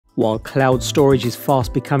While cloud storage is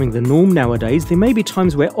fast becoming the norm nowadays, there may be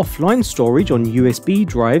times where offline storage on USB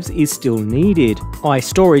drives is still needed.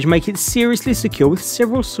 iStorage make it seriously secure with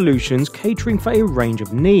several solutions catering for a range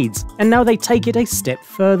of needs, and now they take it a step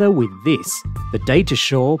further with this, the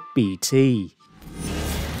datAshur BT.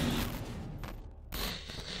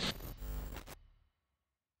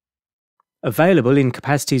 Available in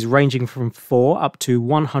capacities ranging from 4 up to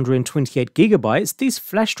 128GB, this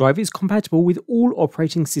flash drive is compatible with all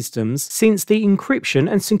operating systems since the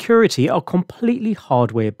encryption and security are completely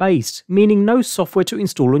hardware-based, meaning no software to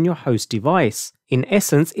install on your host device. In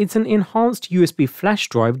essence, it's an enhanced USB flash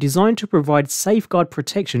drive designed to provide safeguard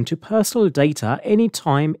protection to personal data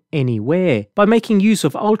anytime, anywhere, by making use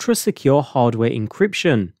of ultra-secure hardware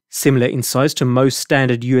encryption. Similar in size to most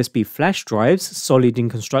standard USB flash drives, solid in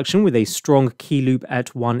construction with a strong key loop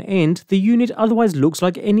at one end, the unit otherwise looks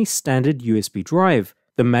like any standard USB drive.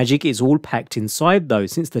 The magic is all packed inside though,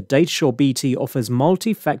 since the datAshur BT offers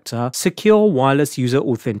multi-factor, secure wireless user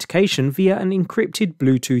authentication via an encrypted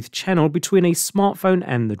Bluetooth channel between a smartphone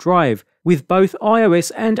and the drive, with both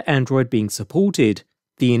iOS and Android being supported.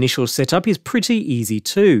 The initial setup is pretty easy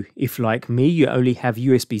too. If like me you only have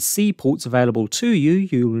USB-C ports available to you,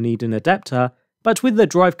 you'll need an adapter, but with the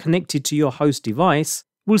drive connected to your host device,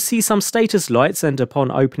 we'll see some status lights and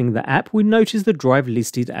upon opening the app we notice the drive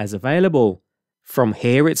listed as available. From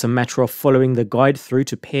here it's a matter of following the guide through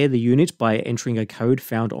to pair the unit by entering a code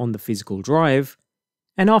found on the physical drive,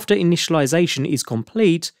 and after initialization is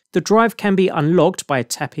complete, the drive can be unlocked by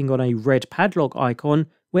tapping on a red padlock icon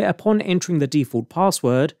where upon entering the default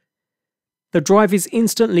password, the drive is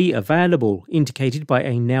instantly available, indicated by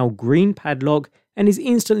a now green padlock, and is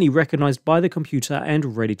instantly recognized by the computer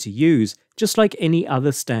and ready to use, just like any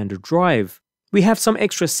other standard drive. We have some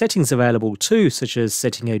extra settings available too, such as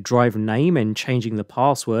setting a drive name and changing the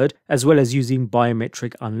password, as well as using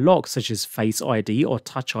biometric unlock such as Face ID or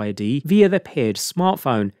Touch ID via the paired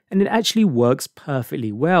smartphone, and it actually works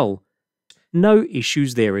perfectly well. No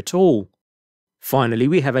issues there at all. Finally,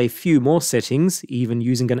 we have a few more settings, even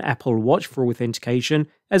using an Apple Watch for authentication,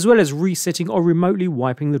 as well as resetting or remotely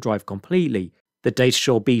wiping the drive completely. The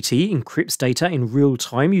datAshur BT encrypts data in real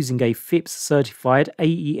time using a FIPS-certified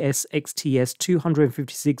AES XTS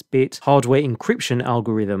 256-bit hardware encryption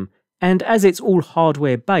algorithm, and as it's all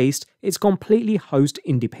hardware-based, it's completely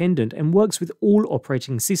host-independent and works with all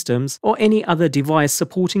operating systems or any other device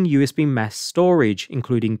supporting USB mass storage,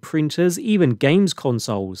 including printers, even games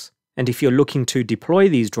consoles. And if you're looking to deploy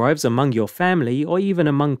these drives among your family or even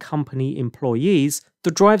among company employees,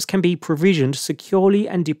 the drives can be provisioned securely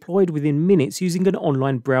and deployed within minutes using an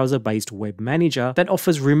online browser-based web manager that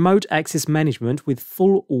offers remote access management with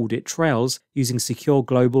full audit trails using secure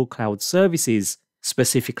global cloud services.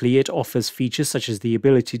 Specifically, it offers features such as the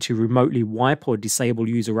ability to remotely wipe or disable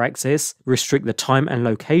user access, restrict the time and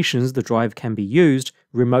locations the drive can be used,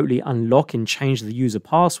 remotely unlock and change the user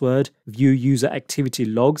password, view user activity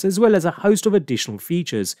logs, as well as a host of additional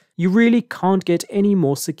features. You really can't get any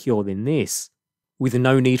more secure than this. With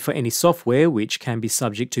no need for any software, which can be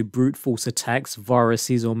subject to brute force attacks,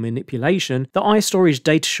 viruses or manipulation, the iStorage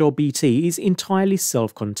datAshur BT is entirely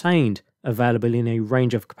self-contained, available in a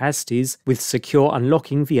range of capacities, with secure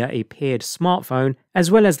unlocking via a paired smartphone,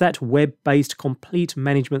 as well as that web-based complete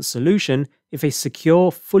management solution. If a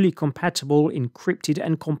secure, fully compatible, encrypted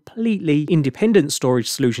and completely independent storage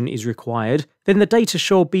solution is required, then the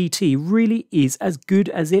datAshur BT really is as good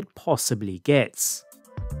as it possibly gets.